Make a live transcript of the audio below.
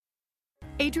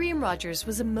Adrian Rogers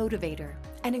was a motivator,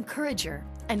 an encourager,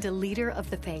 and a leader of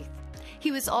the faith. He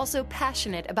was also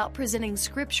passionate about presenting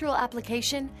scriptural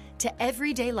application to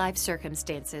everyday life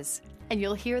circumstances, and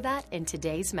you'll hear that in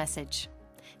today's message.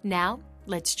 Now,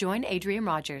 let's join Adrian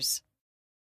Rogers.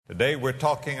 Today we're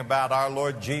talking about our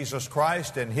Lord Jesus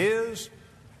Christ and His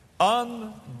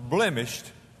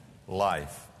unblemished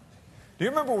life. Do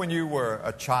you remember when you were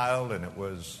a child and it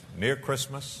was near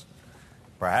Christmas?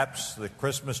 Perhaps the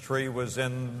Christmas tree was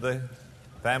in the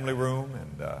family room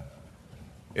and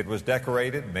it was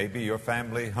decorated. Maybe your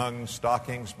family hung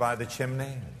stockings by the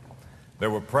chimney.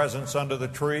 There were presents under the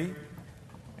tree,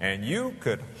 and you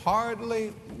could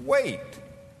hardly wait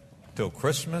till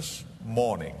Christmas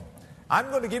morning.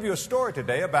 I'm going to give you a story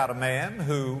today about a man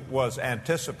who was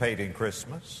anticipating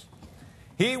Christmas.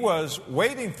 He was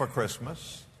waiting for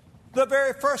Christmas, the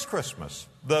very first Christmas,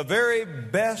 the very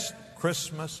best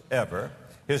Christmas ever.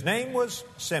 His name was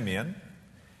Simeon.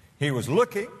 He was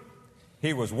looking,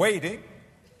 he was waiting,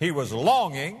 he was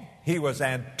longing, he was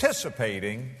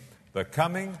anticipating the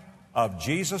coming of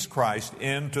Jesus Christ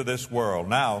into this world.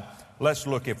 Now, let's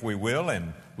look, if we will,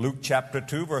 in Luke chapter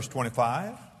 2, verse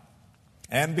 25.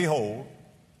 And behold,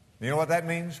 you know what that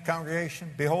means,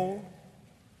 congregation? Behold?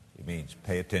 It means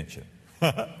pay attention.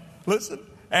 Listen.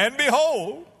 And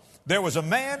behold, there was a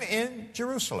man in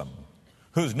Jerusalem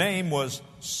whose name was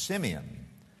Simeon.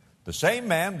 The same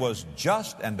man was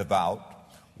just and devout,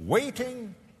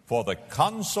 waiting for the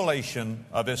consolation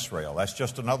of Israel. That's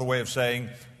just another way of saying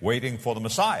waiting for the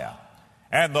Messiah.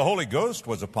 And the Holy Ghost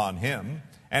was upon him,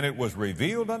 and it was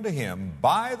revealed unto him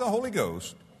by the Holy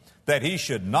Ghost that he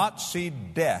should not see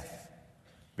death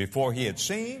before he had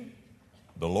seen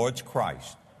the Lord's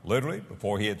Christ. Literally,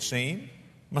 before he had seen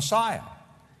Messiah.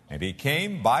 And he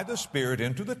came by the Spirit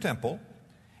into the temple.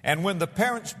 And when the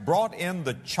parents brought in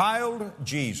the child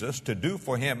Jesus to do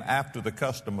for him after the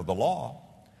custom of the law,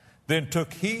 then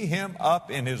took he him up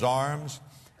in his arms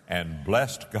and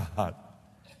blessed God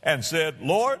and said,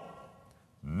 Lord,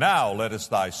 now lettest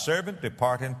thy servant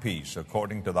depart in peace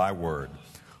according to thy word.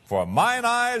 For mine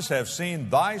eyes have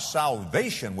seen thy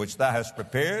salvation, which thou hast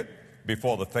prepared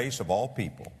before the face of all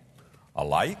people, a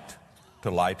light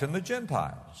to lighten the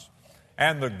Gentiles,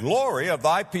 and the glory of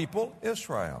thy people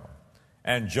Israel.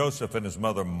 And Joseph and his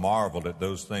mother marveled at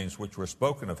those things which were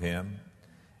spoken of him.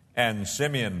 And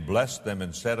Simeon blessed them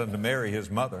and said unto Mary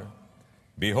his mother,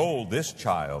 Behold, this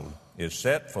child is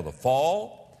set for the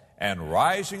fall and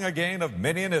rising again of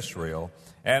many in Israel,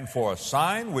 and for a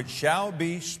sign which shall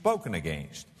be spoken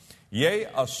against. Yea,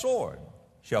 a sword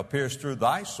shall pierce through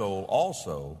thy soul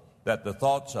also, that the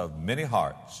thoughts of many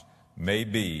hearts may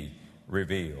be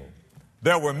revealed.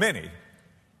 There were many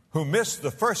who missed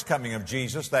the first coming of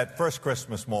Jesus that first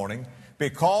Christmas morning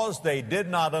because they did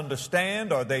not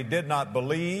understand or they did not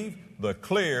believe the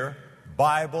clear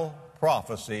Bible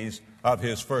prophecies of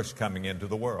his first coming into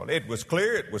the world. It was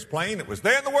clear, it was plain, it was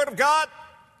there in the Word of God,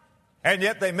 and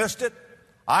yet they missed it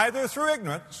either through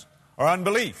ignorance or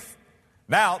unbelief.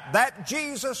 Now, that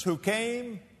Jesus who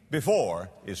came before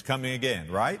is coming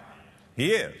again, right?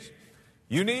 He is.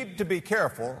 You need to be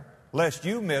careful lest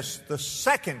you miss the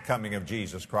second coming of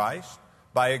Jesus Christ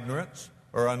by ignorance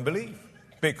or unbelief.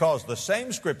 Because the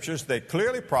same scriptures that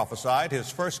clearly prophesied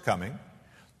his first coming,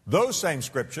 those same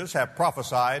scriptures have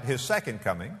prophesied his second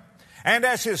coming. And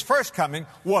as his first coming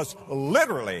was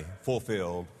literally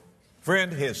fulfilled,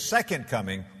 friend, his second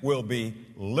coming will be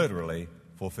literally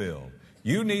fulfilled.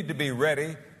 You need to be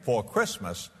ready for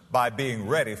Christmas by being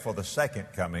ready for the second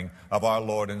coming of our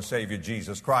Lord and Savior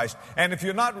Jesus Christ. And if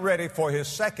you're not ready for his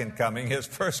second coming, his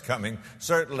first coming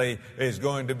certainly is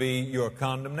going to be your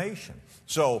condemnation.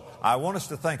 So I want us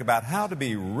to think about how to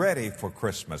be ready for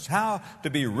Christmas, how to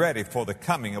be ready for the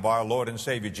coming of our Lord and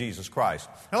Savior Jesus Christ.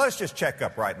 Now let's just check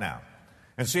up right now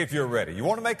and see if you're ready. You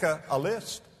want to make a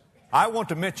list? I want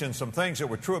to mention some things that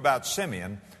were true about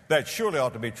Simeon that surely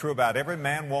ought to be true about every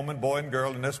man, woman, boy, and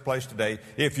girl in this place today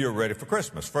if you're ready for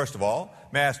Christmas. First of all,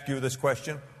 may I ask you this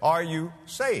question: are you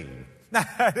saved? Now,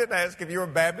 I didn't ask if you're a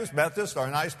Baptist, Methodist, or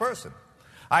a nice person.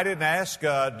 I didn't ask,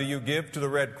 do you give to the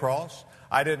Red Cross?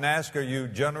 I didn't ask, are you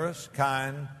generous,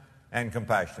 kind, and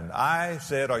compassionate? I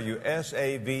said, are you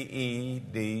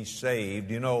S-A-V-E-D,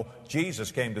 saved? You know,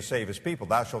 Jesus came to save his people.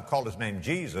 Thou shalt call his name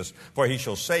Jesus, for he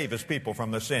shall save his people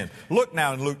from their sin. Look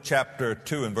now in Luke chapter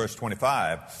 2 and verse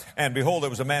 25. And behold, there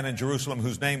was a man in Jerusalem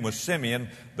whose name was Simeon.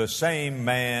 The same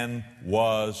man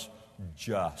was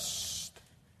just.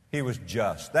 He was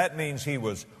just. That means he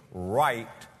was right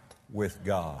with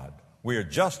God. We are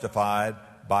justified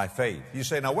by faith. You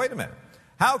say, now wait a minute.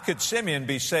 How could Simeon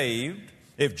be saved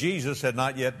if Jesus had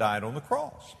not yet died on the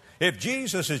cross? If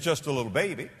Jesus is just a little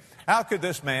baby, How could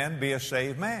this man be a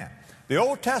saved man? The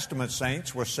Old Testament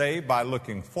saints were saved by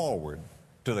looking forward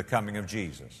to the coming of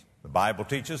Jesus. The Bible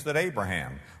teaches that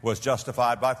Abraham was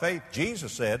justified by faith.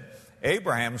 Jesus said,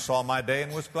 Abraham saw my day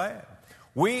and was glad.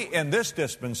 We in this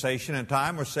dispensation and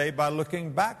time are saved by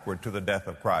looking backward to the death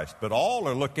of Christ. But all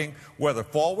are looking, whether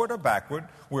forward or backward,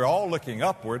 we're all looking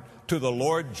upward to the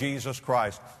Lord Jesus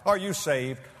Christ. Are you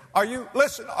saved? Are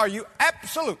you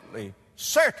absolutely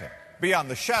certain, beyond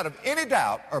the shadow of any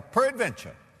doubt or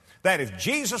peradventure, that if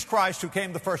Jesus Christ, who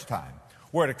came the first time,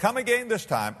 were to come again this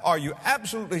time, are you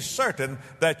absolutely certain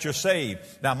that you're saved?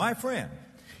 Now, my friend,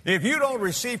 if you don't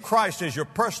receive Christ as your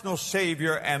personal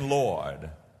Savior and Lord,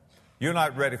 you're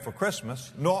not ready for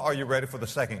Christmas, nor are you ready for the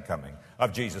second coming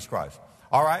of Jesus Christ.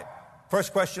 All right?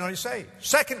 First question, are you saved?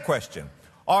 Second question,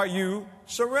 are you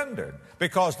surrendered?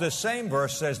 Because this same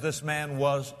verse says this man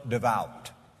was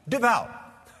devout. Devout.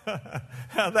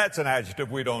 That's an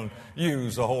adjective we don't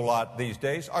use a whole lot these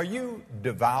days. Are you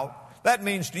devout? That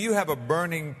means, do you have a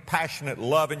burning, passionate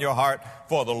love in your heart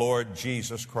for the Lord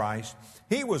Jesus Christ?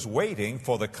 He was waiting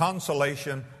for the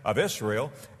consolation of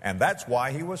Israel, and that's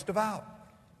why he was devout.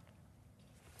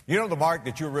 You know the mark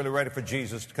that you're really ready for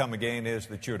Jesus to come again is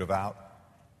that you're devout.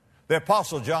 The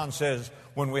Apostle John says,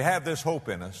 when we have this hope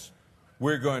in us,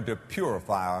 we're going to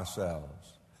purify ourselves.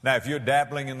 Now, if you're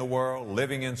dabbling in the world,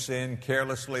 living in sin,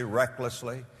 carelessly,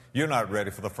 recklessly, you're not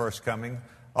ready for the first coming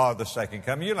or the second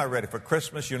coming. You're not ready for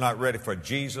Christmas. You're not ready for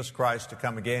Jesus Christ to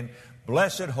come again.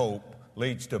 Blessed hope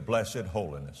leads to blessed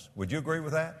holiness. Would you agree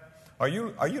with that? Are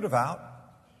you devout?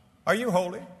 Are you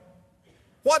holy?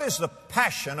 What is the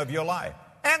passion of your life?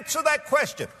 Answer that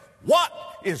question. What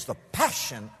is the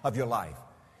passion of your life?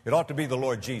 It ought to be the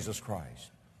Lord Jesus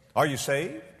Christ. Are you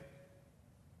saved?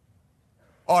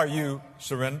 Are you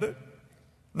surrendered?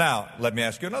 Now, let me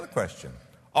ask you another question.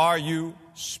 Are you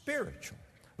spiritual?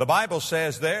 The Bible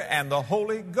says there, and the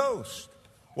Holy Ghost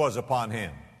was upon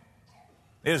him.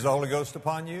 Is the Holy Ghost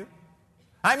upon you?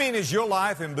 I mean, is your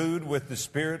life imbued with the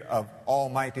Spirit of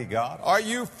Almighty God? Are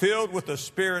you filled with the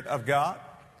Spirit of God?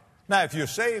 Now, if you're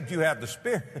saved, you have the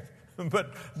Spirit,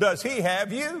 but does He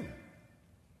have you?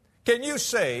 Can you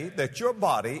say that your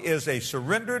body is a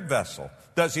surrendered vessel?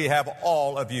 Does He have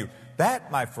all of you?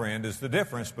 That, my friend, is the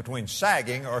difference between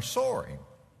sagging or soaring.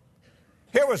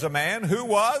 Here was a man who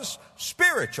was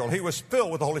spiritual. He was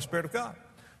filled with the Holy Spirit of God.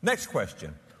 Next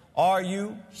question. Are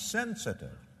you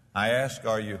sensitive? I ask,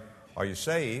 are you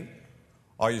saved?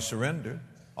 Are you surrendered?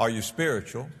 Are you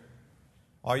spiritual?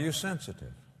 Are you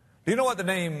sensitive? Do you know what the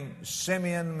name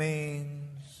Simeon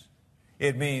means?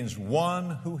 It means one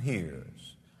who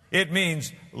hears. It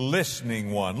means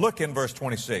listening one. Look in verse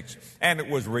 26. And it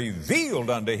was revealed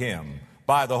unto him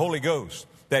by the Holy Ghost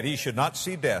that he should not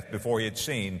see death before he had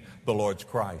seen the Lord's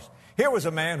Christ. Here was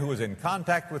a man who was in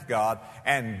contact with God,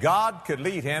 and God could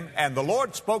lead him. And the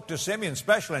Lord spoke to Simeon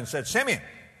specially and said, Simeon,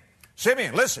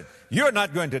 listen, you're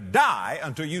not going to die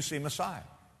until you see Messiah.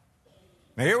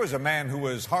 Now, here was a man who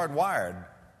was hardwired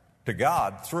to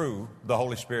God through the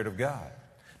Holy Spirit of God.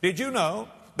 Did you know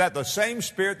that the same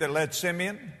Spirit that led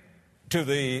Simeon to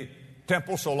the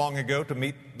temple so long ago to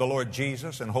meet the Lord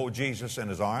Jesus and hold Jesus in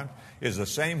his arms is the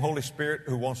same Holy Spirit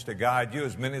who wants to guide you?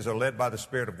 As many as are led by the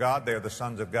Spirit of God, they are the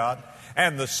sons of God.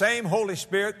 And the same Holy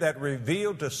Spirit that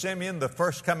revealed to Simeon the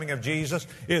first coming of Jesus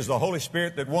is the Holy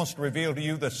Spirit that wants to reveal to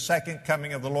you the second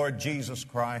coming of the Lord Jesus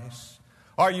Christ.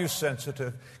 Are you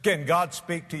sensitive? Can God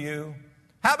speak to you?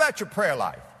 How about your prayer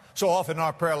life? So often in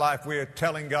our prayer life, we are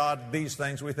telling God these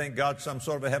things. We think God's some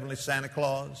sort of a heavenly Santa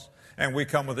Claus. And we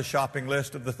come with a shopping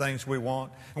list of the things we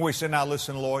want. And we say, now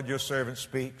listen, Lord, your servant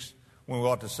speaks. When we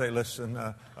ought to say, listen,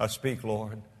 speak,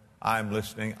 Lord. I'm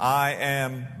listening. I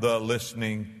am the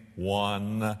listening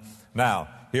one. Now,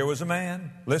 here was a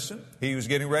man. Listen, he was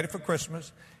getting ready for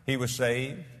Christmas. He was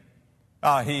saved.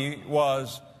 He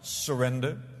was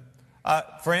surrendered.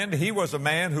 Friend, he was a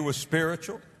man who was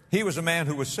spiritual. He was a man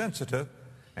who was sensitive.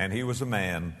 And he was a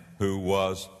man who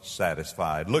was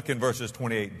satisfied. Look in verses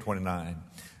 28 and 29.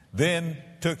 Then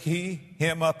took he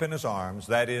him up in his arms,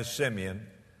 that is, Simeon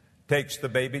takes the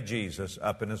baby Jesus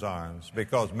up in his arms,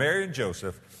 because Mary and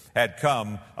Joseph had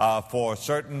come for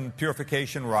certain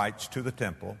purification rites to the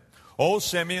temple. Old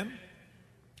Simeon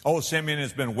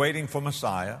has been waiting for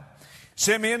Messiah.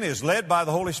 Simeon is led by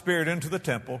the Holy Spirit into the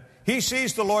temple. He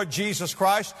sees the Lord Jesus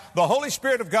Christ. The Holy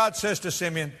Spirit of God says to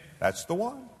Simeon, that's the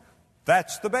one.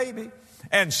 That's the baby.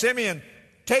 And Simeon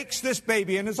takes this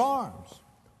baby in his arms,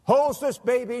 holds this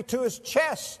baby to his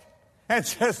chest, and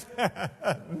says,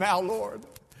 now, Lord,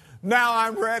 now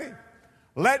I'm ready.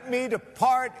 Let me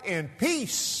depart in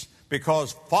peace,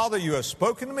 because, Father, you have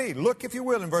spoken to me. Look, if you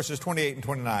will, in verses 28 and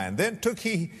 29. Then took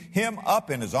he him up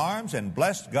in his arms and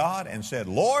blessed God and said,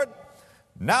 Lord,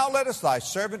 now lettest thy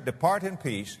servant depart in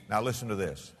peace. Now listen to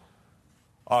this.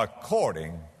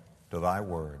 According to thy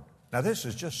word. Now this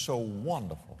is just so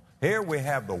wonderful. Here we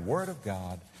have the Word of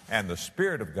God and the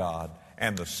Spirit of God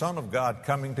and the Son of God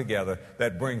coming together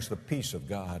that brings the peace of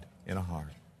God in a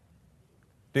heart.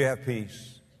 Do you have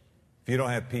peace? If you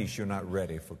don't have peace, you're not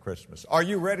ready for Christmas. Are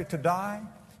you ready to die?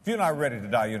 If you're not ready to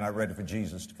die, you're not ready for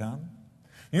Jesus to come.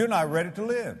 You're not ready to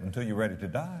live until you're ready to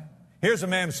die. Here's a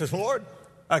man who says, Lord,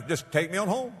 just take me on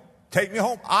home. Take me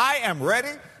home. I am ready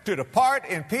to depart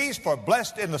in peace, for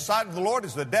blessed in the sight of the Lord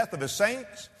is the death of his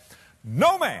saints.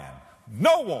 No man,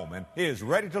 no woman is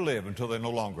ready to live until they're no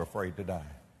longer afraid to die.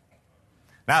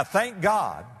 Now, thank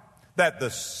God that the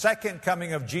second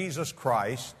coming of Jesus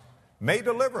Christ may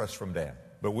deliver us from death,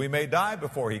 but we may die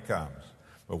before he comes.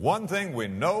 But one thing we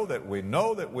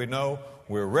know,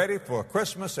 we're ready for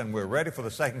Christmas and we're ready for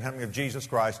the second coming of Jesus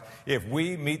Christ if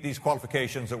we meet these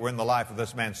qualifications that were in the life of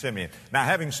this man Simeon. Now,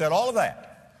 having said all of that,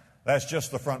 that's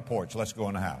just the front porch. Let's go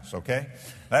in the house, okay?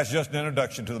 That's just an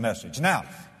introduction to the message. Now,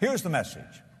 here's the message.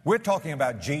 We're talking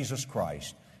about Jesus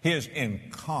Christ, his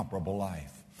incomparable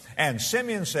life. And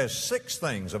Simeon says 6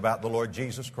 things about the Lord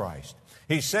Jesus Christ.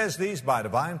 He says these by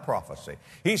divine prophecy.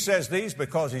 He says these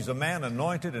because he's a man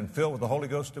anointed and filled with the Holy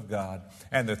Ghost of God.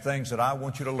 And they're things that I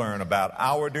want you to learn about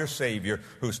our dear Savior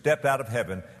who stepped out of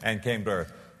heaven and came to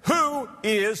earth. Who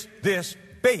is this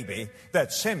baby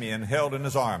that Simeon held in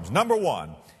his arms? Number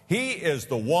 1, he is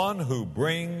the one who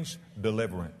brings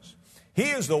deliverance. He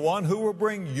is the one who will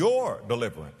bring your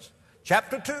deliverance.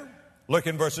 Chapter 2, look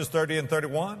in verses 30 and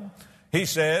 31. He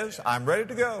says, I'm ready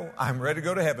to go. I'm ready to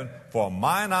go to heaven. For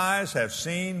mine eyes have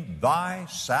seen thy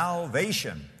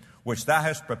salvation, which thou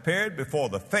hast prepared before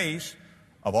the face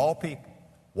of all people.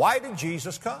 Why did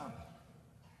Jesus come?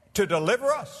 To deliver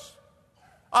us.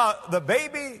 The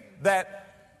baby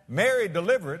that Mary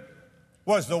delivered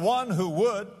was the one who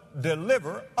would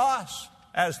deliver us,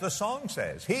 as the song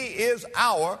says. He is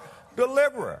our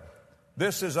deliverer.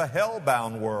 This is a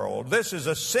hell-bound world. This is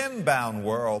a sin-bound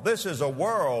world. This is a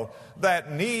world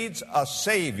that needs a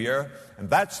Savior, and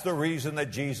that's the reason that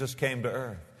Jesus came to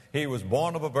earth. He was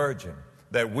born of a virgin,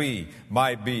 that we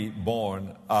might be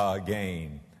born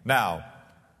again. Now,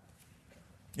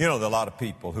 you know, there are a lot of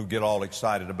people who get all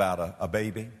excited about a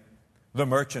baby. The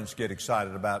merchants get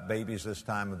excited about babies this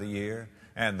time of the year,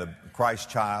 and the Christ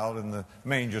child and the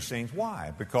manger scenes.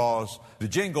 Why? Because the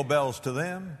jingle bells to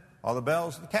them are the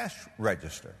bells of the cash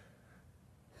register.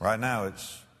 Right now,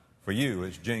 it's, for you,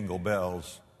 it's jingle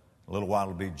bells. A little while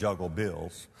it'll be juggle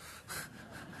bills.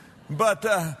 But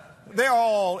they're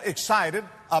all excited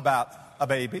about a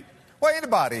baby. Well,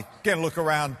 anybody can look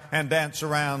around and dance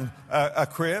around a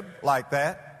crib like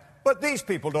that. But these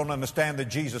people don't understand that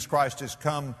Jesus Christ has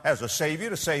come as a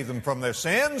Savior to save them from their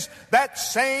sins. That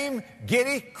same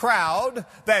giddy crowd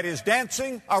that is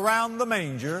dancing around the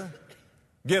manger,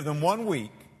 give them 1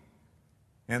 week,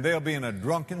 and they'll be in a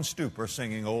drunken stupor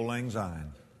singing Old Lang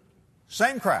Syne.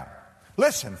 Same crowd.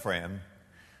 Listen, friend,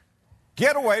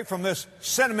 get away from this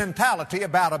sentimentality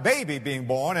about a baby being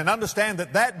born and understand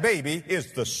that that baby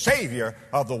is the Savior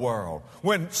of the world.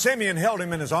 When Simeon held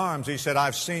him in his arms, he said,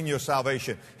 I've seen your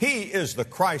salvation. He is the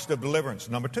Christ of deliverance.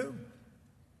 Number 2,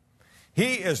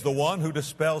 he is the one who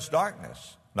dispels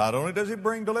darkness. Not only does he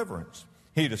bring deliverance,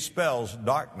 he dispels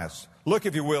darkness. Look,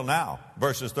 if you will, now,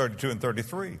 verses 32 and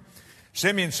 33.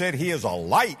 Simeon said, he is a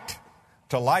light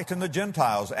to lighten the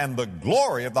Gentiles and the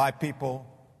glory of thy people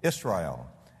Israel.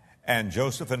 And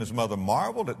Joseph and his mother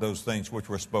marveled at those things which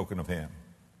were spoken of him.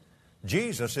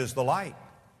 Jesus is the light.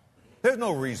 There's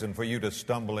no reason for you to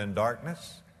stumble in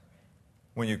darkness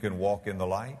when you can walk in the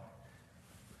light.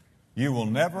 You will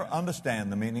never understand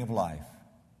the meaning of life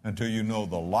until you know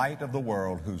the light of the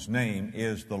world, whose name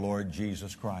is the Lord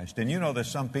Jesus Christ. And you know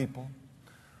there's some people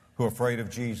who are afraid of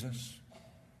Jesus.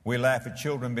 We laugh at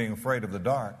children being afraid of the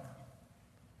dark.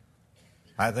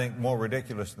 I think more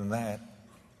ridiculous than that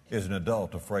is an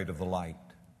adult afraid of the light.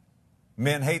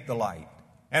 Men hate the light,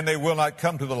 and they will not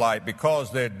come to the light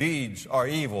because their deeds are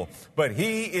evil. But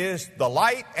he is the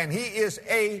light, and he is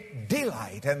a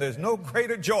delight, and there's no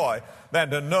greater joy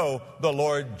than to know the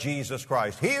Lord Jesus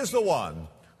Christ. He is the one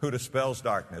who dispels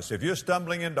darkness. If you're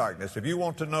stumbling in darkness, if you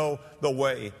want to know the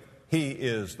way, he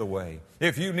is the way.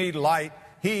 If you need light,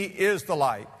 he is the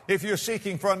light. If you're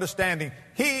seeking for understanding,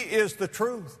 he is the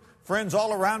truth. Friends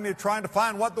all around me are trying to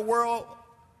find what the world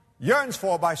yearns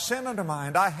for by sin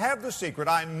undermined. I have the secret.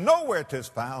 I know where 'tis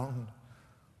found.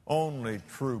 Only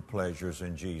true pleasures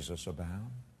in Jesus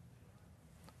abound.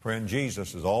 Friend,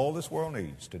 Jesus is all this world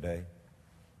needs today.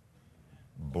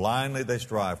 Blindly they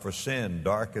strive, for sin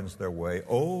darkens their way.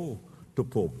 Oh, to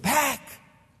pull back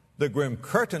the grim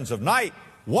curtains of night,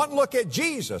 one look at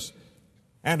Jesus,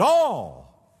 and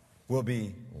all will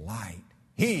be light.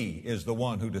 He is the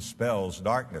one who dispels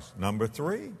darkness. Number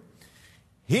 3,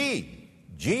 He,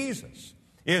 Jesus,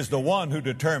 is the one who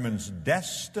determines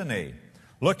destiny.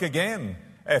 Look again,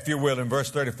 if you will, in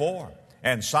verse 34.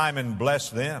 And Simon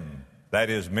blessed them, that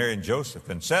is Mary and Joseph,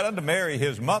 and said unto Mary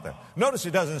his mother. Notice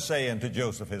he doesn't say unto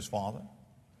Joseph his father.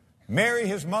 Mary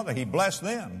his mother, he blessed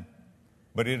them.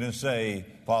 But he didn't say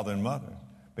father and mother,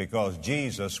 because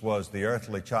Jesus was the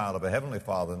earthly child of a heavenly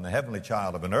father and the heavenly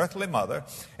child of an earthly mother.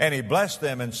 And he blessed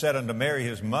them and said unto Mary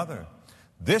his mother,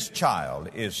 this child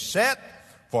is set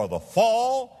for the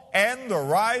fall and the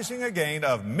rising again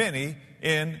of many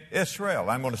in Israel.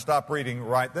 I'm going to stop reading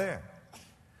right there.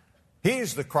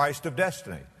 He's the Christ of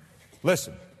destiny.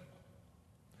 Listen,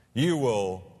 you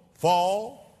will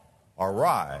fall or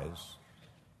rise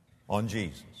on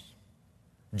Jesus.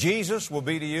 Jesus will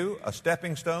be to you a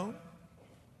stepping stone,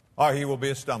 or he will be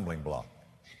a stumbling block.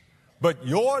 But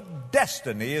your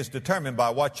destiny is determined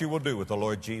by what you will do with the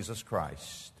Lord Jesus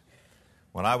Christ.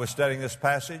 When I was studying this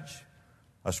passage,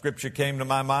 a scripture came to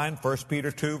my mind, 1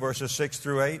 Peter 2, verses 6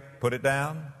 through 8. Put it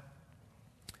down.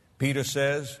 Peter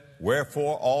says,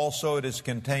 wherefore also it is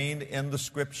contained in the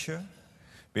scripture,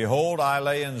 behold, I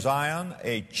lay in Zion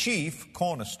a chief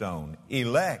cornerstone,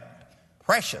 elect,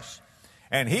 precious,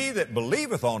 and he that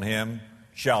believeth on him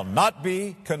shall not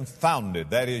be confounded,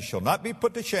 that is, shall not be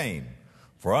put to shame.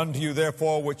 For unto you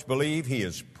therefore which believe he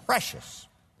is precious.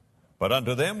 But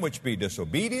unto them which be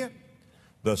disobedient,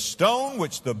 the stone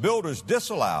which the builders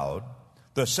disallowed,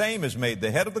 the same is made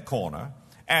the head of the corner,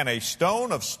 and a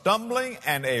stone of stumbling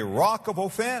and a rock of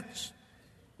offense,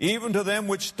 even to them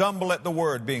which stumble at the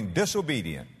word, being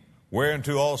disobedient,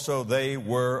 whereunto also they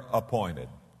were appointed.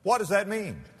 What does that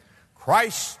mean?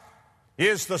 Christ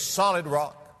is the solid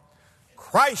rock.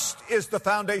 Christ is the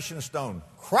foundation stone.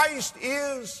 Christ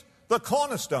is the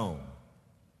cornerstone.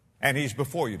 And he's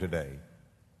before you today.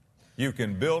 You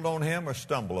can build on him or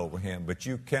stumble over him, but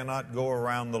you cannot go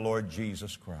around the Lord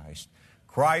Jesus Christ.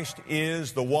 Christ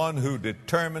is the one who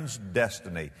determines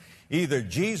destiny. Either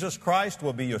Jesus Christ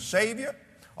will be your Savior,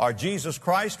 or Jesus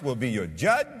Christ will be your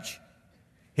judge.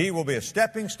 He will be a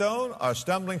stepping stone or a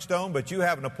stumbling stone, but you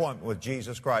have an appointment with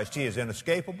Jesus Christ. He is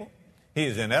inescapable. He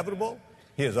is inevitable.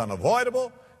 He is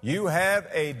unavoidable. You have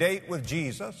a date with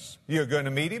Jesus. You're going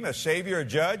to meet him as Savior or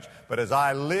Judge. But as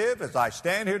I live, as I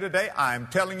stand here today, I'm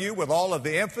telling you with all of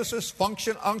the emphasis,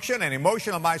 function, unction, and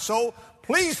emotion of my soul,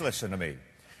 please listen to me.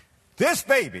 This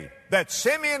baby that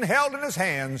Simeon held in his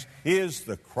hands is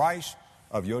the Christ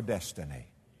of your destiny,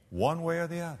 one way or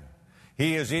the other.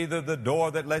 He is either the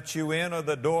door that lets you in or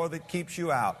the door that keeps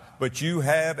you out. But you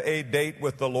have a date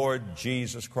with the Lord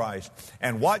Jesus Christ.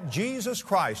 And what Jesus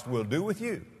Christ will do with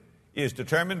you is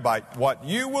determined by what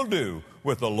you will do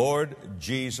with the Lord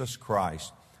Jesus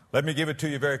Christ. Let me give it to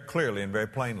you very clearly and very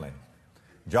plainly.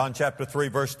 John chapter 3,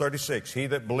 verse 36, he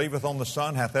that believeth on the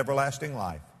Son hath everlasting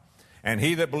life. And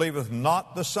he that believeth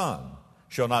not the Son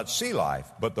shall not see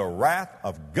life, but the wrath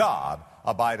of God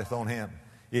abideth on him.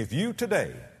 If you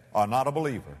today are not a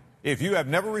believer, if you have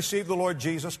never received the Lord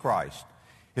Jesus Christ,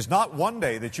 it's not one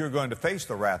day that you're going to face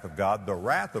the wrath of God. The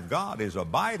wrath of God is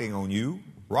abiding on you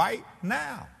right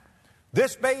now.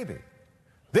 This baby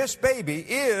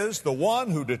is the one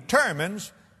who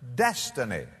determines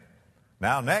destiny.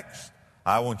 Now next,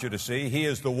 I want you to see, he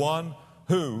is the one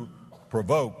who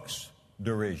provokes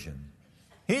derision.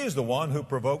 He is the one who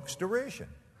provokes derision.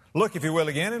 Look, if you will,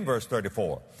 again in verse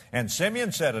 34. And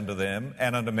Simeon said unto them,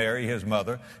 and unto Mary his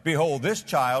mother, behold, this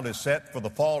child is set for the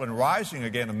fall and rising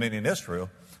again of many in Israel.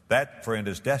 That, friend,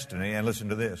 is destiny. And listen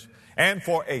to this. And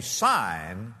for a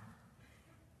sign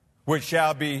which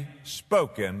shall be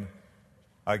spoken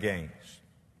against.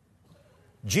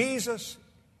 Jesus,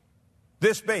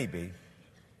 this baby,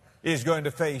 is going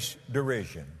to face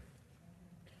derision.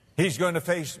 He's going to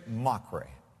face mockery.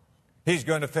 He's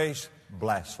going to face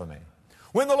blasphemy.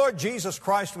 When the Lord Jesus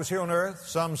Christ was here on earth,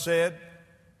 some said,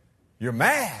 you're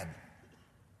mad.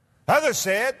 Others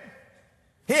said,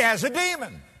 he has a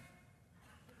demon.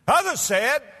 Others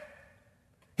said,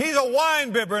 he's a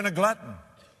wine bibber and a glutton.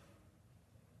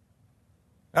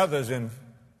 Others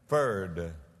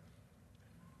inferred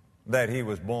that he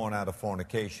was born out of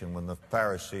fornication when the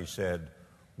Pharisees said,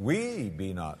 we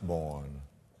be not born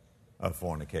of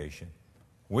fornication.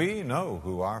 We know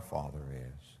who our Father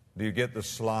is. Do you get the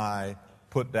sly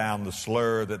put down, the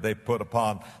slur that they put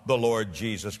upon the Lord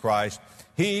Jesus Christ?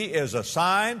 He is a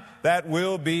sign that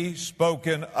will be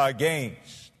spoken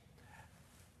against.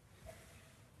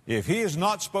 if he is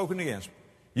not spoken against,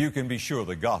 you can be sure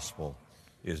the gospel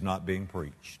is not being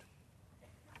preached.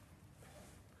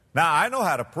 Now, I know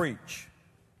how to preach,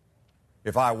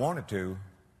 if I wanted to,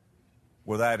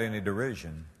 without any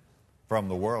derision from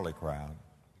the worldly crowd.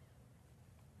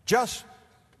 Just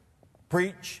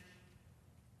preach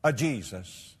a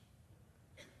Jesus,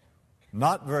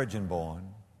 not virgin born,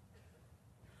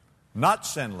 not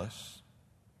sinless,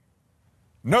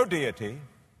 no deity,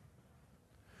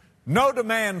 no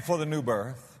demand for the new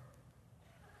birth,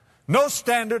 no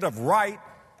standard of right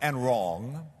and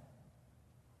wrong,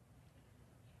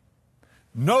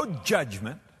 no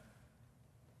judgment,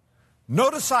 no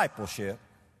discipleship,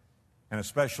 and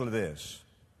especially this,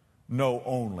 no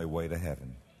only way to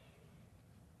heaven.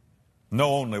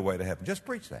 No only way to heaven. Just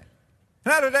preach that.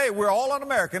 Now today, we're all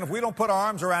un-American if we don't put our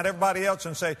arms around everybody else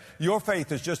and say, your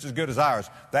faith is just as good as ours.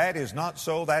 That is not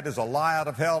so. That is a lie out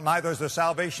of hell. Neither is there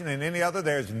salvation in any other.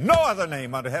 There is no other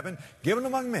name under heaven given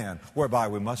among men whereby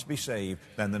we must be saved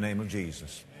than the name of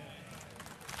Jesus.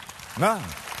 None.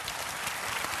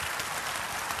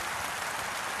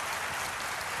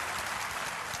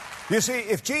 You see,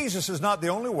 if Jesus is not the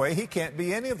only way, he can't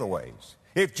be any of the ways.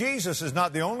 If Jesus is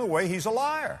not the only way, he's a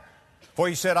liar. For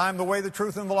he said, I am the way, the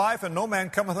truth, and the life, and no man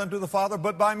cometh unto the Father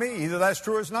but by me. Either that's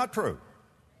true or it's not true.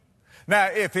 Now,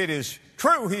 if it is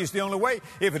true, he is the only way.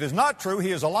 If it is not true,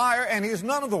 he is a liar, and he is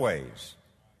none of the ways.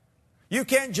 You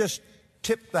can't just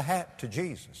tip the hat to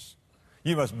Jesus.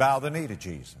 You must bow the knee to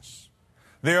Jesus.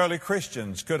 The early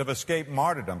Christians could have escaped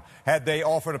martyrdom had they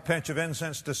offered a pinch of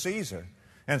incense to Caesar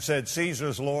and said, Caesar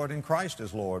is Lord and Christ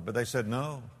is Lord. But they said,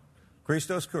 no,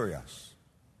 Christos Kyrios.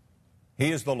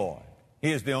 He is the Lord.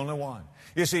 He is the only one.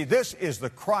 You see, this is the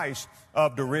Christ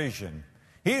of derision.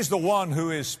 He's the one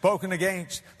who is spoken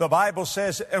against. The Bible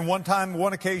says, and one time,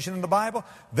 one occasion in the Bible,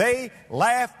 they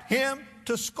laughed him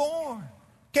to scorn.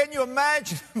 Can you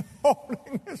imagine him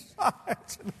holding his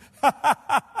sides,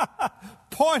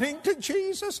 pointing to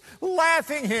Jesus,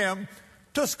 laughing him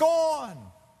to scorn?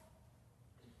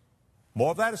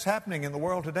 More of that is happening in the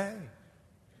world today.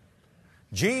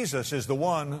 Jesus is the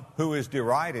one who is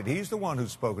derided. He's the one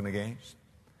who's spoken against.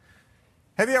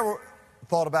 Have you ever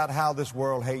thought about how this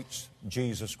world hates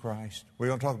Jesus Christ? We're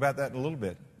going to talk about that in a little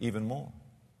bit, even more.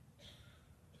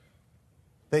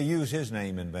 They use his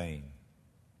name in vain.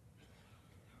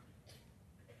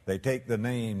 They take the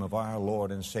name of our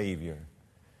Lord and Savior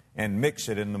and mix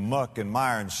it in the muck and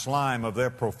mire and slime of their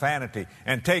profanity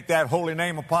and take that holy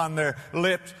name upon their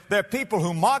lips. There are people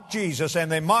who mock Jesus,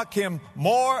 and they mock him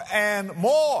more and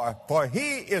more, for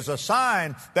he is a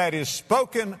sign that is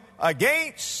spoken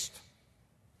against.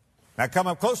 Now come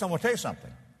up close, and I'm going to tell you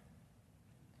something.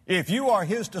 If you are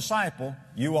his disciple,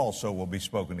 you also will be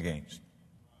spoken against.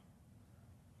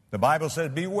 The Bible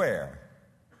says, beware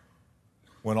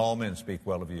when all men speak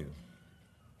well of you.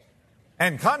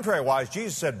 And contrariwise,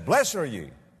 Jesus said, blessed are ye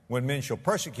when men shall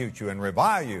persecute you and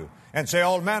revile you and say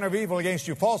all manner of evil against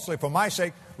you falsely for my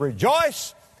sake.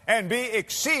 Rejoice and be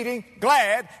exceeding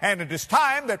glad. And it is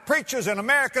time that preachers in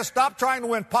America stop trying to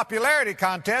win popularity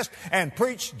contests and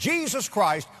preach Jesus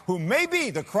Christ, who may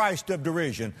be the Christ of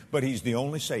derision, but he's the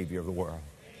only Savior of the world.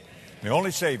 The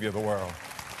only Savior of the world.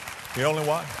 The only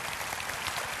one.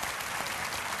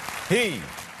 He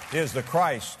is the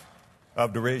Christ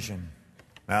of derision.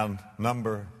 Now,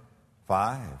 number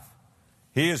 5,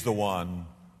 he is the one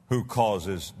who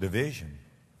causes division.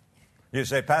 You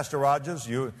say, Pastor Rogers,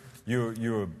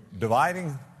 you're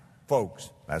dividing folks.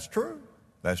 That's true.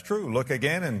 That's true. Look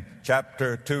again in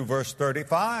chapter 2, verse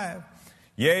 35.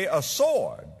 Yea, a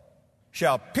sword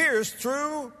shall pierce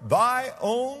through thy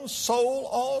own soul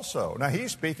also. Now,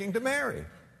 he's speaking to Mary.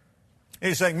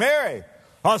 He's saying, Mary,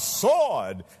 a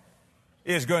sword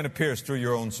is going to pierce through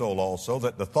your own soul also,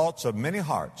 that the thoughts of many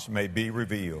hearts may be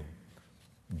revealed.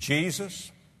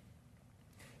 Jesus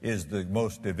is the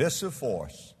most divisive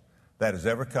force that has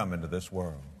ever come into this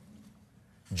world.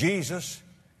 Jesus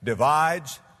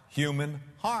divides human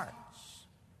hearts.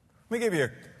 Let me give you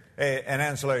an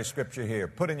ancillary scripture here.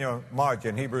 Put in your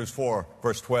margin Hebrews 4,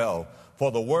 verse 12.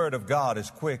 For the word of God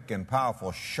is quick and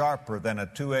powerful, sharper than a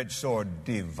two-edged sword,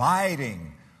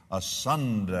 dividing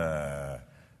asunder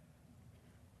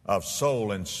of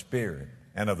soul and spirit,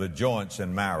 and of the joints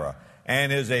and marrow,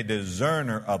 and is a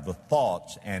discerner of the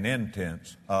thoughts and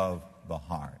intents of the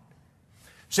heart.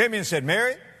 Simeon said,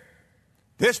 Mary,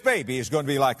 this baby is going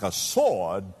to be like a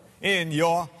sword in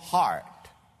your heart.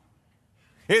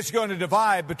 It's going to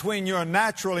divide between your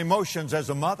natural emotions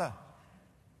as a mother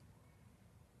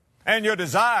and your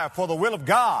desire for the will of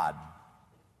God.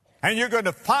 And you're going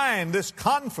to find this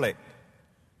conflict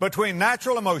between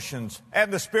natural emotions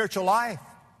and the spiritual life.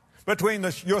 between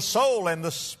your soul and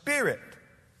the spirit.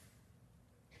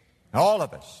 All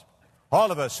of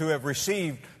us who have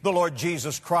received the Lord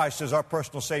Jesus Christ as our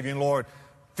personal Savior and Lord,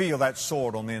 feel that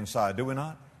sword on the inside, do we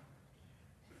not?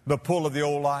 The pull of the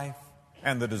old life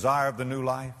and the desire of the new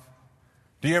life.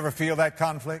 Do you ever feel that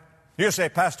conflict? You say,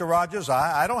 Pastor Rogers,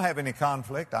 I don't have any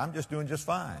conflict. I'm just doing just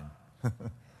fine.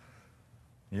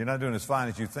 You're not doing as fine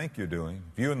as you think you're doing.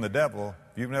 If you and the devil,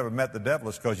 if you've never met the devil,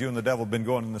 it's because you and the devil have been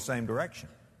going in the same direction.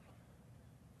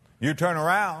 You turn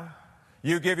around,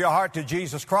 you give your heart to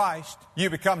Jesus Christ, you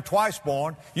become twice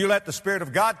born, you let the Spirit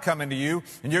of God come into you,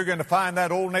 and you're going to find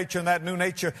that old nature and that new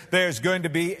nature. There's going to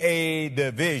be a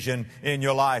division in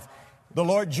your life. The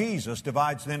Lord Jesus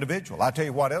divides the individual. I tell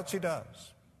you what else He does.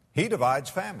 He divides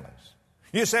families.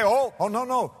 You say, oh,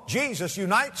 no, Jesus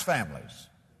unites families.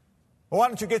 Well, why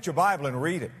don't you get your Bible and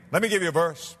read it? Let me give you a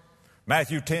verse.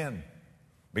 Matthew 10,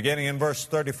 beginning in verse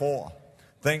 34.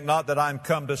 Think not that I'm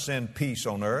come to send peace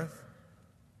on earth.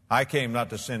 I came not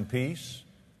to send peace,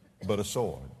 but a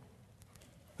sword.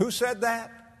 Who said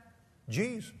that?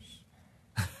 Jesus.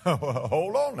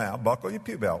 Hold on now, buckle your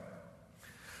pew belt.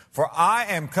 For I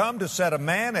am come to set a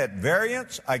man at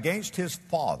variance against his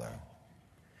father,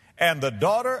 and the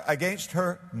daughter against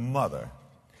her mother,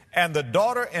 and the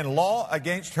daughter-in-law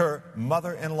against her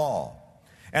mother-in-law.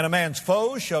 And a man's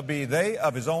foes shall be they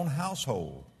of his own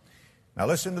household. Now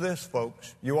listen to this,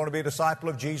 folks. You want to be a disciple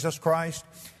of Jesus Christ?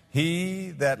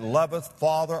 He that loveth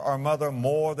father or mother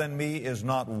more than me is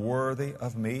not worthy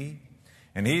of me.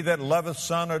 And he that loveth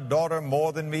son or daughter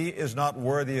more than me is not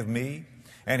worthy of me.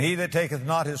 And he that taketh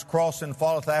not his cross and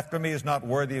followeth after me is not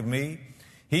worthy of me.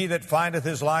 He that findeth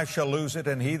his life shall lose it,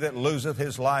 and he that loseth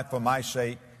his life for my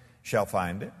sake shall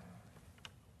find it.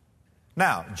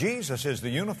 Now, Jesus is the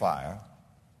unifier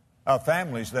of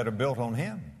families that are built on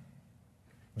Him.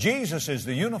 Jesus is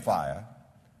the unifier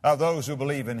of those who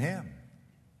believe in Him.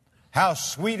 How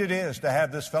sweet it is to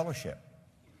have this fellowship,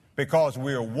 because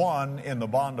we are one in the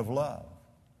bond of love.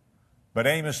 But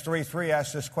Amos 3:3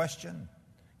 asks this question: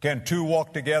 can two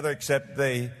walk together except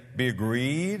they be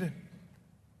agreed?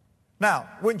 Now,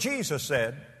 when Jesus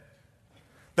said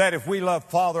that if we love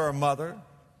father or mother,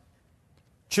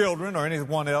 children, or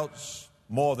anyone else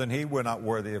more than He, we're not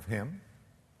worthy of Him,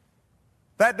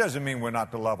 that doesn't mean we're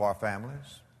not to love our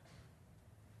families.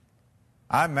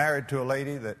 I'm married to a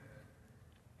lady that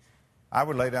I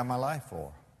would lay down my life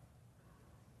for.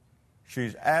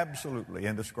 She's absolutely,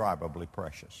 indescribably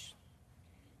precious.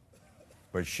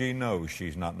 But she knows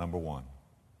she's not number one.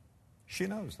 She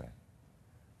knows that.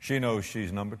 She knows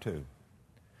she's number two.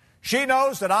 She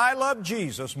knows that I love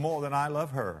Jesus more than I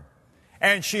love her.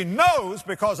 And she knows,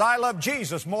 because I love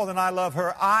Jesus more than I love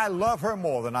her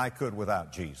more than I could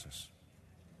without Jesus.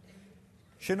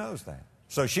 She knows that.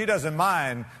 So she doesn't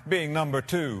mind being number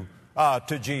two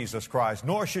to Jesus Christ,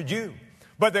 nor should you.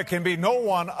 But there can be no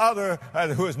one other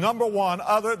who is number one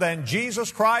other than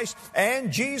Jesus Christ,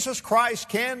 and Jesus Christ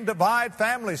can divide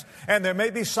families. And there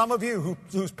may be some of you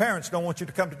whose parents don't want you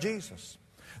to come to Jesus.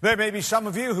 There may be some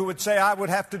of you who would say, I would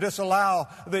have to disallow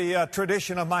the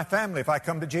tradition of my family if I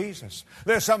come to Jesus.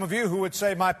 There's some of you who would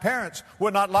say, my parents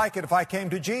would not like it if I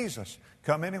came to Jesus.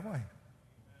 Come anyway.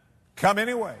 Come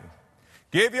anyway.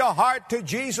 Give your heart to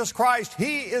Jesus Christ.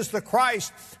 He is the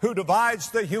Christ who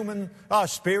divides the human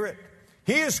spirit.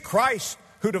 He is Christ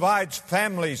who divides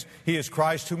families. He is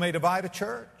Christ who may divide a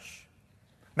church.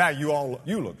 Now, you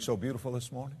look so beautiful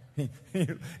this morning.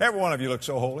 Every one of you looks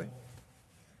so holy.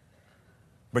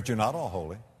 But you're not all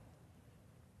holy.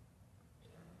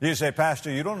 You say, Pastor,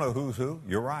 you don't know who's who.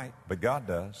 You're right, but God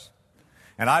does.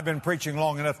 And I've been preaching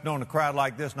long enough to know in a crowd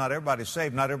like this, not everybody's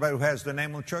saved. Not everybody who has their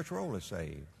name on the church roll is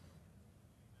saved.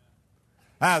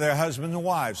 Now, there are husbands and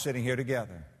wives sitting here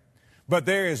together. But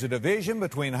there is a division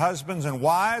between husbands and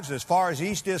wives as far as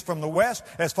east is from the west,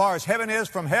 as far as heaven is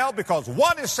from hell, because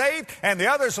one is saved and the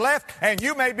other's left, and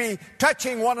you may be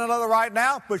touching one another right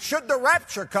now, but should the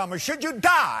rapture come or should you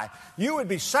die, you would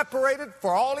be separated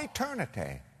for all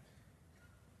eternity.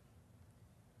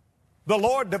 The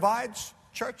Lord divides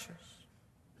churches.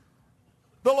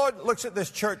 The Lord looks at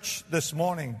this church this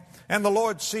morning, and the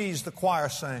Lord sees the choir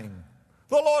sing.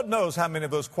 The Lord knows how many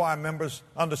of those choir members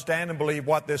understand and believe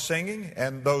what they're singing,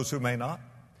 and those who may not.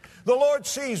 The Lord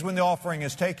sees when the offering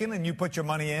is taken and you put your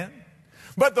money in.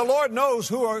 But the Lord knows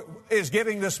who is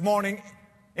giving this morning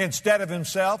instead of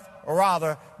himself, or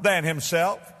rather than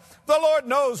himself. The Lord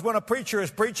knows when a preacher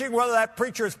is preaching, whether that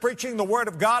preacher is preaching the Word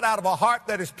of God out of a heart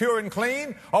that is pure and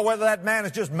clean, or whether that man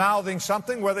is just mouthing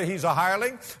something, whether he's a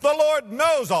hireling. The Lord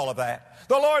knows all of that.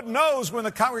 The Lord knows when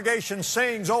the congregation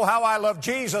sings, oh, how I love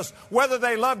Jesus, whether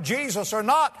they love Jesus or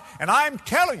not. And I'm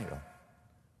telling you,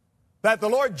 that the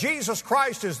Lord Jesus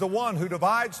Christ is the one who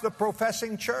divides the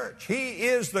professing church. He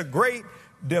is the great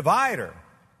divider.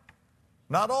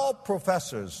 Not all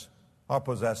professors are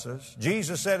possessors.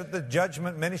 Jesus said at the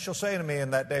judgment, many shall say to me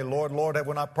in that day, Lord, Lord, have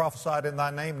we not prophesied in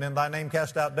thy name, and in thy name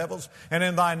cast out devils, and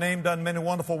in thy name done many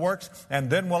wonderful works? And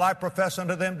then will I profess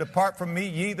unto them, depart from me,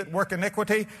 ye that work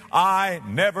iniquity. I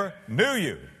never knew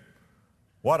you.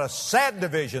 What a sad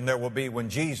division there will be when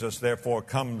Jesus, therefore,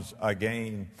 comes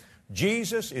again.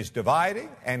 Jesus is dividing,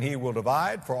 and he will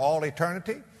divide for all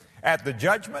eternity. At the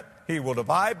judgment, he will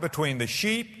divide between the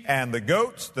sheep and the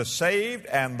goats, the saved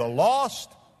and the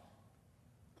lost.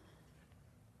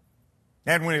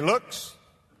 And when he looks,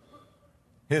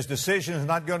 his decision is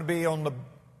not going to be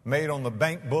made on the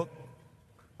bank book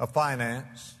of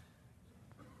finance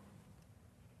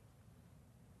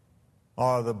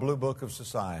or the blue book of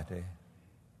society,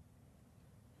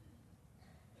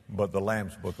 but the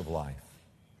Lamb's book of life.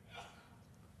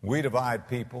 We divide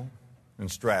people in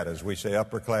stratas. We say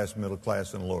upper class, middle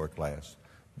class, and lower class.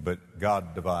 But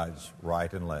God divides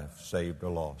right and left, saved or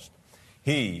lost.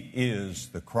 He is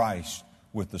the Christ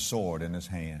with the sword in his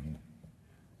hand.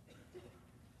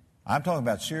 I'm talking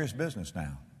about serious business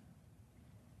now.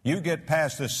 You get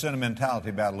past this sentimentality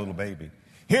about a little baby.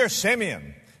 Here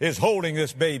Simeon is holding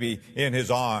this baby in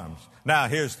his arms. Now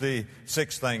here's the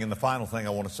sixth thing and the final thing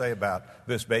I want to say about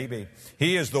this baby.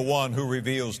 He is the one who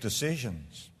reveals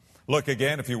decisions. Look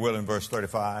again, if you will, in verse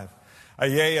 35.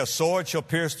 Yea, a sword shall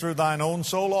pierce through thine own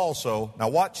soul also. Now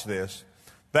watch this.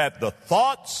 That the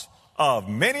thoughts of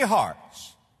many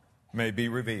hearts may be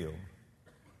revealed.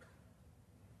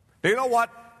 Do you know what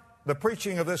the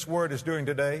preaching of this word is doing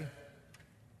today?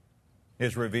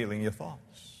 Is revealing your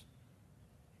thoughts.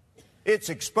 It's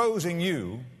exposing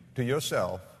you to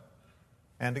yourself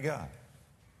and to God.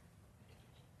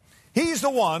 He's the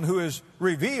one who is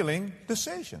revealing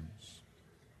decisions.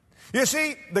 You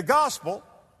see, the gospel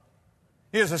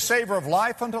is a savor of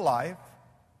life unto life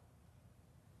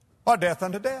or death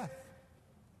unto death.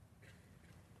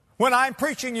 When I'm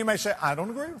preaching, you may say, I don't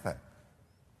agree with that.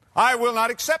 I will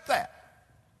not accept that.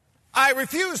 I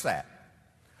refuse that.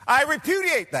 I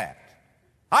repudiate that.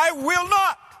 I will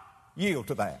not yield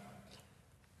to that.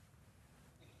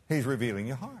 He's revealing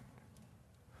your heart.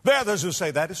 There are others who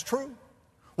say that is true.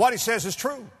 What he says is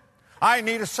true. I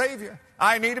need a Savior.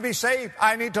 I need to be saved.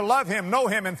 I need to love him, know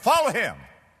him, and follow him.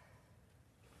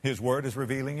 His word is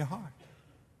revealing your heart.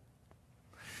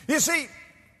 You see,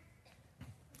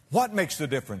 what makes the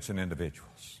difference in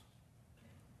individuals?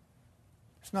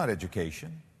 It's not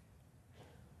education.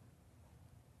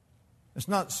 It's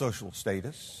not social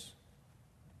status.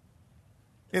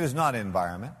 It is not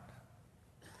environment.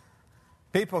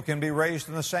 People can be raised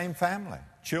in the same family,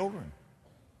 children.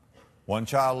 One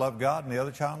child love God and the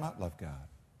other child not love God.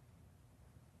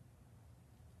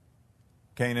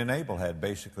 Cain and Abel had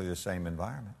basically the same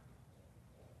environment.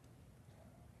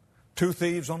 Two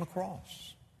thieves on the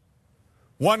cross.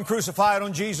 One crucified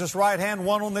on Jesus' right hand,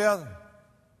 one on the other.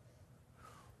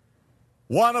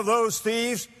 One of those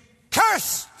thieves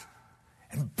cursed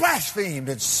and blasphemed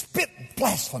and spit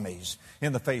blasphemies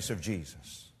in the face of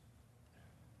Jesus.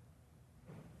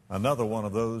 Another one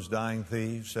of those dying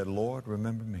thieves said, Lord,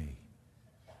 remember me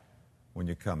when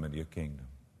you come into your kingdom.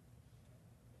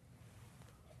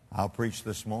 I'll preach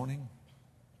this morning,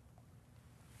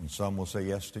 and some will say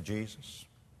yes to Jesus,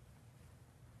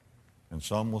 and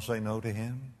some will say no to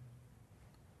him.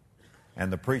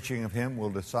 And the preaching of him will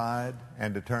decide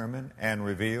and determine and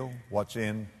reveal what's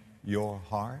in your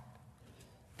heart.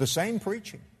 The same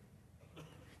preaching.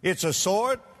 It's a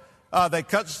sword that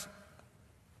cuts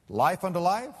life unto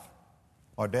life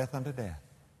or death unto death.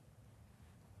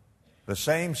 The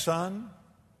same sun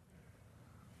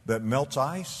that melts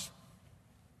ice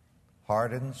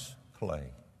hardens clay.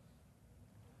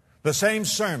 The same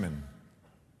sermon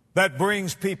that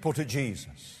brings people to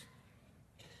Jesus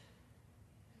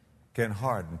can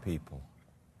harden people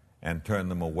and turn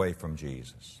them away from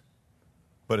Jesus.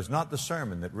 But it's not the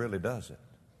sermon that really does it.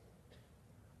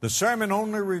 The sermon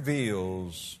only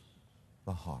reveals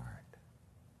the heart.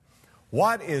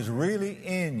 What is really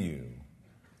in you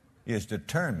is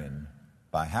determined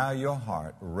by how your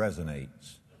heart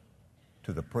resonates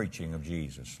to the preaching of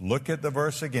Jesus. Look at the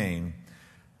verse again.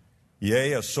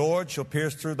 Yea, a sword shall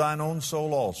pierce through thine own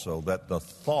soul also, that the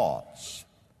thoughts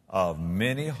of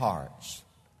many hearts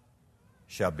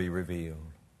shall be revealed.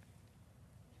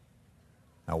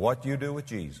 Now, what you do with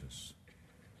Jesus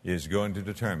is going to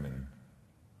determine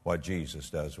what Jesus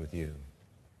does with you.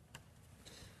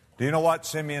 Do you know what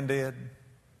Simeon did?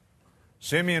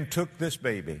 Simeon took this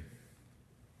baby,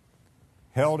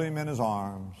 held him in his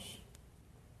arms,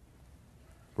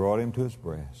 brought him to his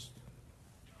breast.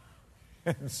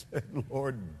 and said,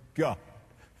 Lord God,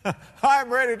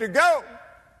 I'm ready to go.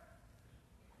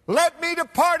 Let me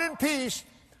depart in peace.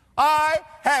 I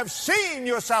have seen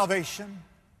your salvation.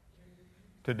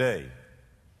 Today,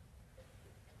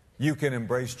 you can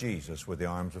embrace Jesus with the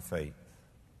arms of faith.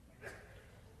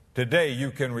 Today,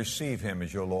 you can receive him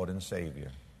as your Lord and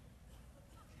Savior.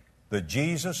 The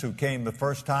Jesus who came the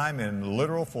first time in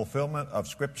literal fulfillment of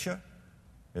Scripture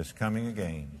is coming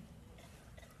again.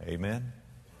 Amen.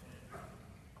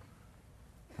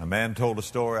 A man told a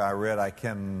story I read, I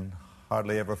can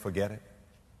hardly ever forget it.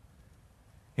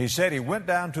 He said he went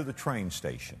down to the train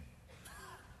station,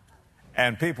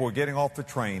 and people were getting off the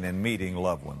train and meeting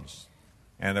loved ones,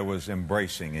 and there was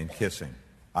embracing and kissing.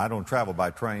 I don't travel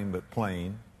by train, but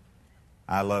plane.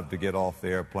 I love to get off the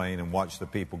airplane and watch the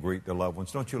people greet their loved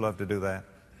ones. Don't you love to do that?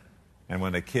 And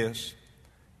when they kiss,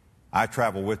 I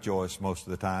travel with Joyce most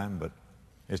of the time, but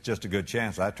it's just a good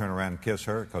chance I turn around and kiss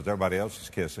her because everybody else is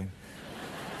kissing.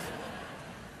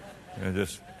 And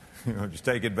just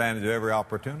take advantage of every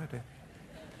opportunity.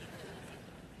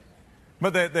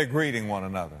 But they're greeting one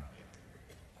another.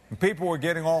 And people were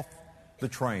getting off the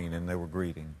train and they were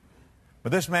greeting.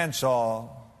 But this man saw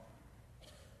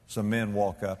some men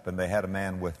walk up, and they had a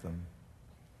man with them.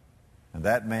 And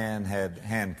that man had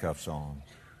handcuffs on.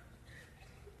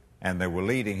 And they were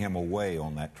leading him away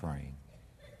on that train.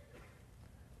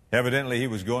 Evidently, he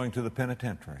was going to the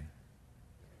penitentiary.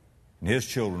 And his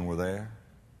children were there.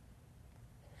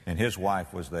 And his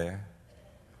wife was there.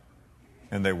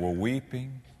 And they were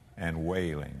weeping and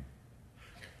wailing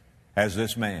as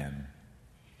this man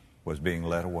was being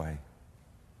led away.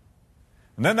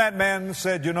 And then that man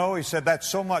said, he said, that's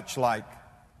so much like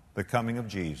the coming of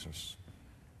Jesus.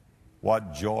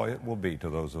 What joy it will be to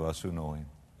those of us who know him.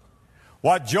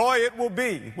 What joy it will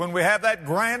be when we have that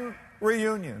grand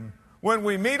reunion, when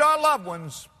we meet our loved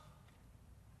ones,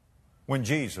 when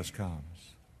Jesus comes.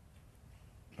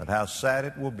 But how sad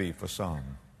it will be for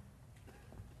some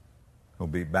who'll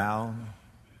be bound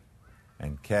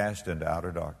and cast into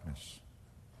outer darkness.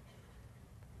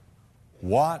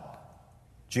 What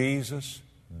Jesus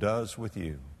does with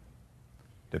you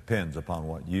depends upon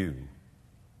what you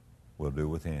will do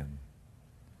with him.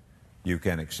 You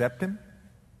can accept him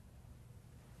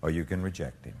or you can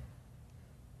reject him.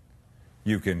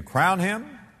 You can crown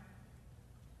him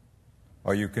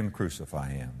or you can crucify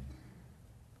him.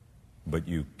 But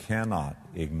you cannot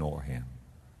ignore him.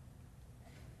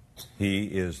 He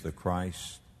is the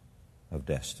Christ of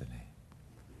destiny.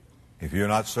 If you're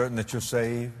not certain that you're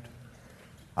saved,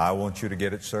 I want you to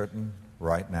get it certain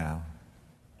right now.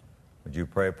 Would you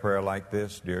pray a prayer like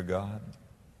this? Dear God,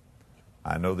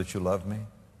 I know that you love me.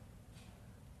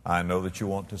 I know that you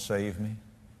want to save me.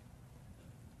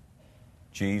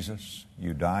 Jesus,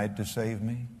 you died to save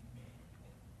me.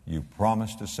 You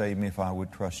promised to save me if I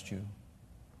would trust you.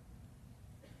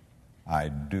 I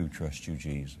do trust you,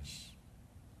 Jesus.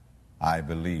 I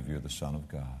believe you're the Son of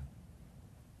God.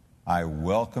 I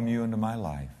welcome you into my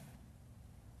life.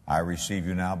 I receive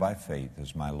you now by faith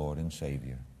as my Lord and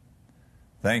Savior.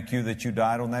 Thank you that you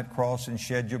died on that cross and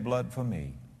shed your blood for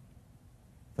me.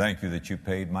 Thank you that you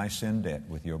paid my sin debt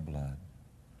with your blood.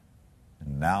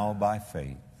 And now by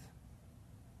faith,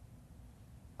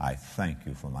 I thank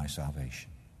you for my salvation.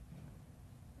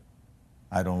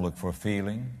 I don't look for a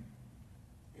feeling.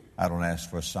 I don't ask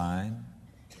for a sign.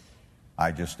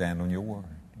 I just stand on your word.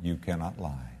 You cannot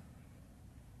lie.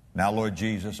 Now, Lord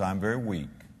Jesus, I'm very weak.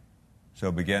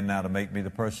 So begin now to make me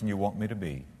the person you want me to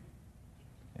be.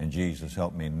 And Jesus,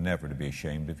 help me never to be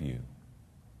ashamed of you.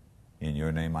 In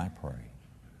your name I pray.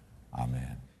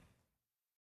 Amen.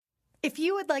 If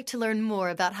you would like to learn more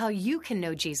about how you can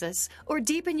know Jesus or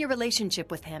deepen your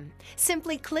relationship with him,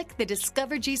 simply click the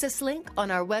Discover Jesus link on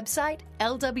our website,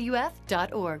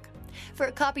 lwf.org. For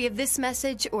a copy of this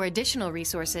message or additional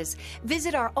resources,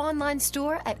 visit our online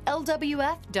store at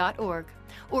lwf.org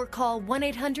or call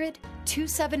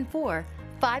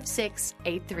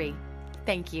 1-800-274-5683.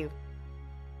 Thank you.